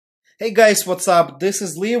Hey guys, what's up? This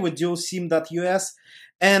is Lee with dualsim.us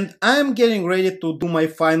and I'm getting ready to do my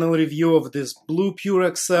final review of this BLU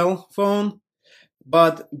Pure XL phone.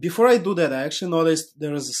 But before I do that, I actually noticed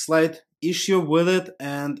there is a slight issue with it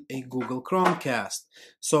and a Google Chromecast.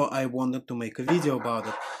 So I wanted to make a video about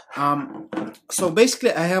it. So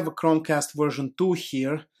basically I have a Chromecast version 2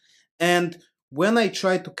 here, and when I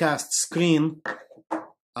try to cast screen,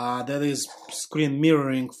 that is screen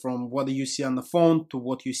mirroring from what you see on the phone to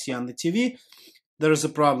what you see on the TV, there is a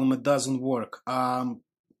problem. It doesn't work.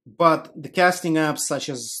 But the casting apps such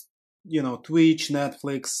as, Twitch,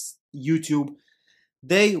 Netflix, YouTube,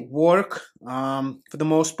 they work. For the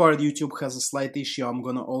most part, YouTube has a slight issue. I'm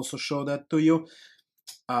gonna also show that to you.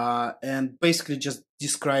 And basically just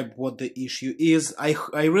describe what the issue is.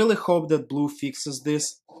 I really hope that BLU fixes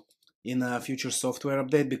this in a future software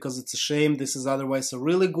update, because it's a shame. This is otherwise a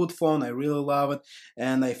really good phone. I really love it,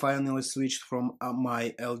 and I finally switched from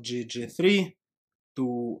my LG G3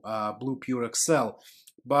 to BLU Pure XL.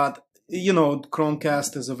 But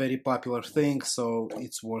Chromecast is a very popular thing, so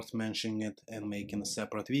it's worth mentioning it and making a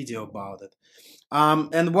separate video about it.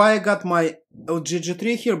 And why I got my LG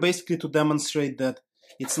G3 here, basically to demonstrate that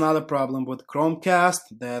it's not a problem with Chromecast,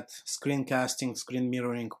 that screen casting, screen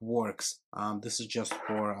mirroring works. This is just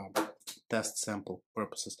for test sample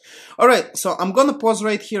purposes. Alright, so I'm gonna pause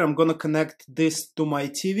right here. I'm gonna connect this to my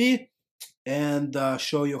TV and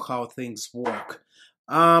show you how things work.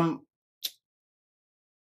 Alright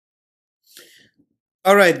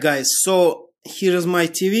guys, so here is my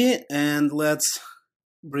TV, and let's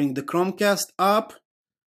bring the Chromecast up.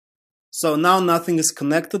 So now nothing is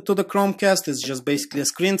connected to the Chromecast, it's just basically a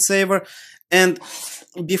screensaver. And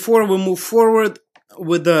before we move forward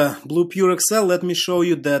with the BLU Pure XL, let me show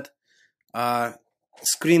you that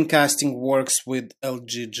screen casting works with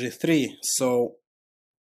LG G3. So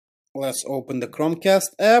let's open the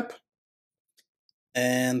Chromecast app,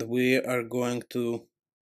 and we are going to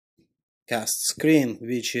cast screen,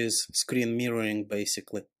 which is screen mirroring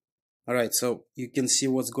basically. Alright, so you can see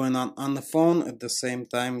what's going on the phone. At the same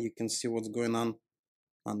time, you can see what's going on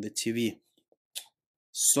the TV.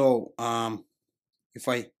 So if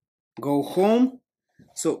I go home,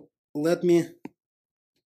 so let me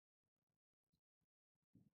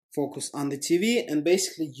focus on the TV, and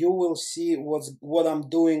basically you will see what I'm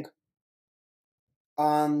doing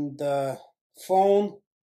on the phone,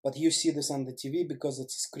 but you see this on the TV because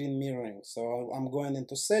it's screen mirroring. So I'm going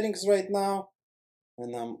into settings right now,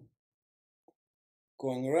 and I'm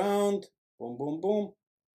going around, boom, boom, boom.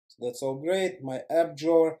 So that's all great. My app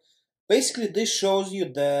drawer. Basically, this shows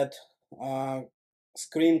you that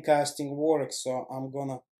screen casting works. So I'm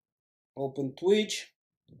gonna open Twitch.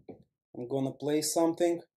 I'm gonna play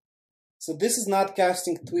something. So this is not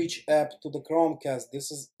casting Twitch app to the Chromecast.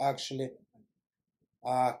 This is actually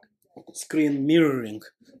screen mirroring.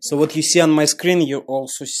 So what you see on my screen, you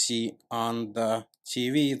also see on the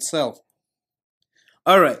TV itself.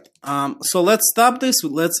 Alright, so let's stop this.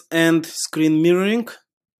 Let's end screen mirroring.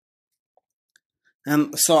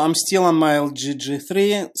 And so I'm still on my LG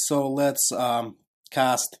G3, so let's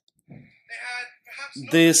cast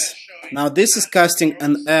this. Now this is casting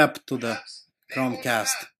an app to the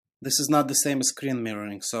Chromecast. This is not the same as screen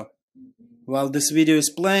mirroring, so while this video is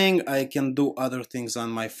playing, I can do other things on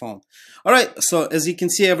my phone. Alright, so as you can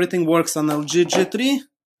see, everything works on LG G3.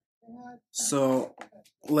 So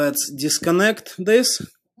let's disconnect this.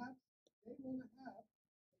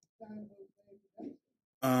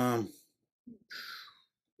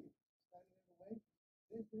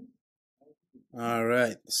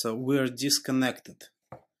 Alright, so we're disconnected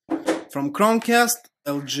from Chromecast.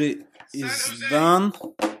 LG is done.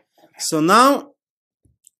 So now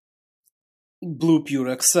BLU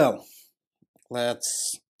Pure XL.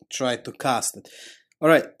 Let's try to cast it.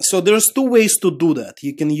 Alright, so there's two ways to do that.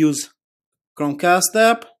 You can use Chromecast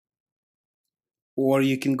app, or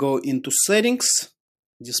you can go into settings,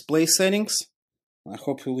 display settings.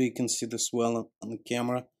 Hopefully you can see this well on the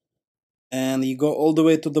camera. And you go all the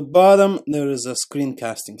way to the bottom, there is a screen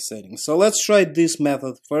casting setting. So let's try this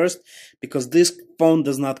method first, because this phone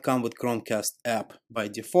does not come with Chromecast app by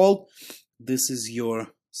default. This is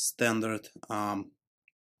your standard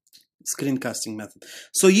screen casting method.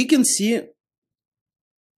 So you can see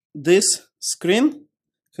this screen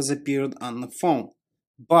has appeared on the phone.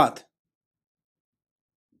 But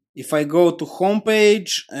if I go to home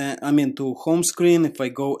page, to home screen, if I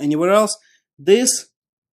go anywhere else, this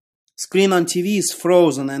screen on TV is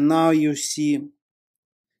frozen, and now you see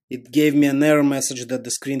it gave me an error message that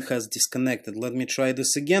the screen has disconnected. Let me try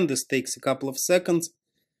this again. This takes a couple of seconds.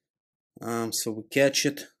 So we catch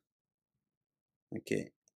it.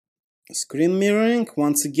 Okay. screen mirroring.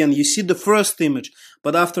 Once again, you see the first image,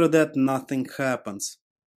 but after that nothing happens.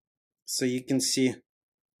 So you can see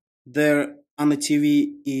there on the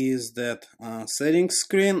TV is that settings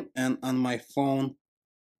screen, and on my phone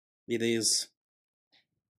it is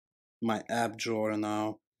my app drawer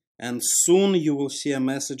now. And soon you will see a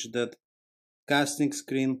message that casting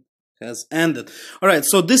screen has ended. Alright,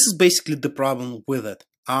 so this is basically the problem with it.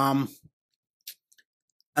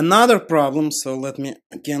 Another problem, so let me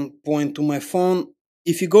again point to my phone.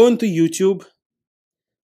 If you go into YouTube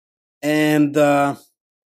and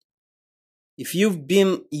if you've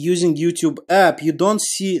been using YouTube app, you don't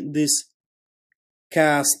see this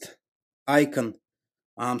cast icon.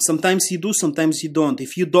 Sometimes you do, sometimes you don't.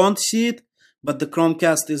 If you don't see it, but the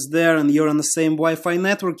Chromecast is there and you're on the same Wi-Fi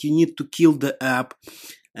network, you need to kill the app,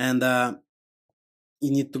 and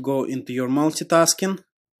you need to go into your multitasking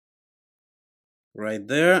right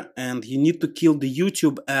there, and you need to kill the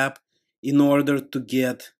YouTube app in order to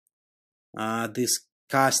get this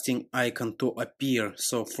casting icon to appear.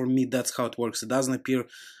 So for me, that's how it works. It doesn't appear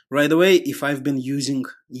right away if I've been using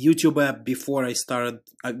YouTube app before I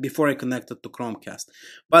connected to Chromecast.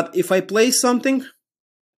 But if I play something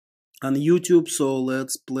on YouTube, so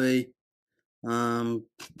let's play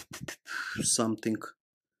something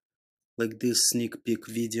like this sneak peek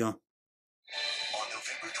video. On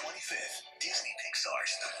November 25th, Disney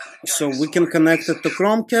Pixar's The Good So we Dinosaur can connect it to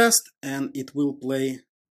Chromecast and it will play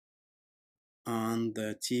on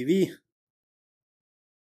the TV.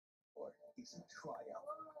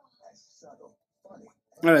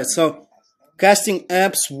 Alright, so casting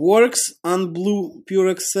apps works on BLU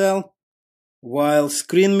Pure XL, while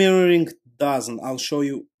screen mirroring doesn't. I'll show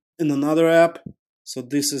you in another app. So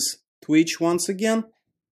this is Twitch once again.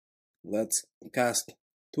 Let's cast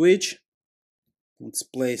Twitch. Let's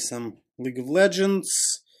play some League of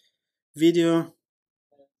Legends video.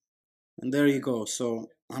 And there you go. So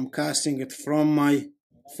I'm casting it from my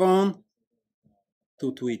phone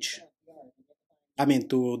to Twitch. I mean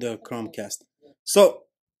to the Chromecast. So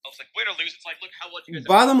win or lose, it's like, look how what you guys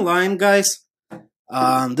bottom line, guys,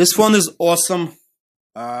 this phone is awesome.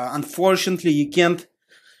 Unfortunately, you can't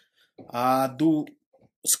do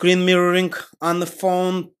screen mirroring on the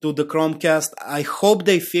phone to the Chromecast. I hope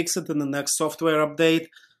they fix it in the next software update.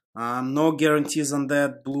 No guarantees on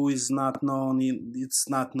that. BLU is not known. It's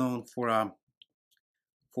not known for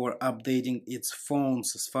updating its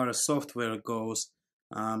phones as far as software goes.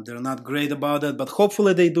 They're not great about it, but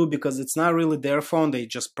hopefully they do, because it's not really their phone. They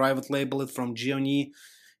just private label it from Gionee.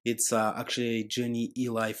 It's actually a Gionee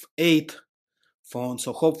eLife 8 phone.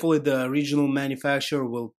 So hopefully the original manufacturer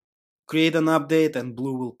will create an update and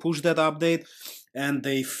BLU will push that update and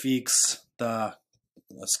they fix the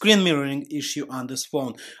screen mirroring issue on this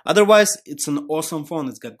phone. Otherwise, it's an awesome phone.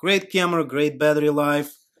 It's got great camera, great battery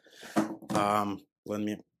life. Let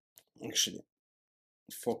me actually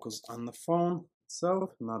focus on the phone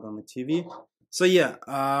itself, not on the TV. So yeah,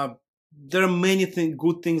 there are many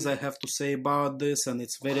good things I have to say about this, and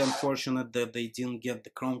it's very unfortunate that they didn't get the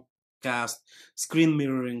Chromecast screen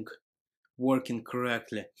mirroring working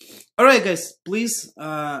correctly. Alright guys, please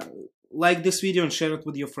like this video and share it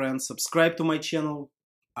with your friends. Subscribe to my channel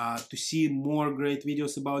to see more great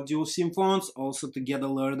videos about dual SIM phones, also to get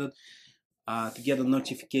alerted, to get a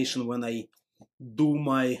notification when I do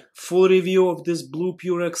my full review of this BLU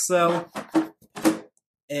Pure XL.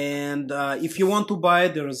 And if you want to buy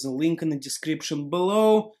it, there is a link in the description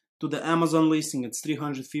below to the Amazon listing. It's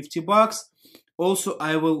 $350. Also,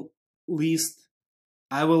 I will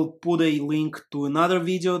put a link to another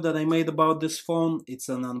video that I made about this phone. It's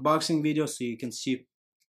an unboxing video, so you can see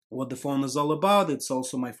what the phone is all about. It's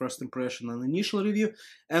also my first impression and initial review.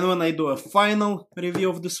 And when I do a final review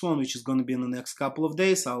of this phone, which is going to be in the next couple of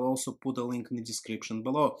days, I'll also put a link in the description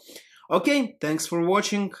below. Okay, thanks for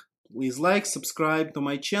watching. Please like, subscribe to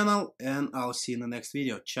my channel, and I'll see you in the next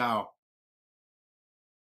video. Ciao.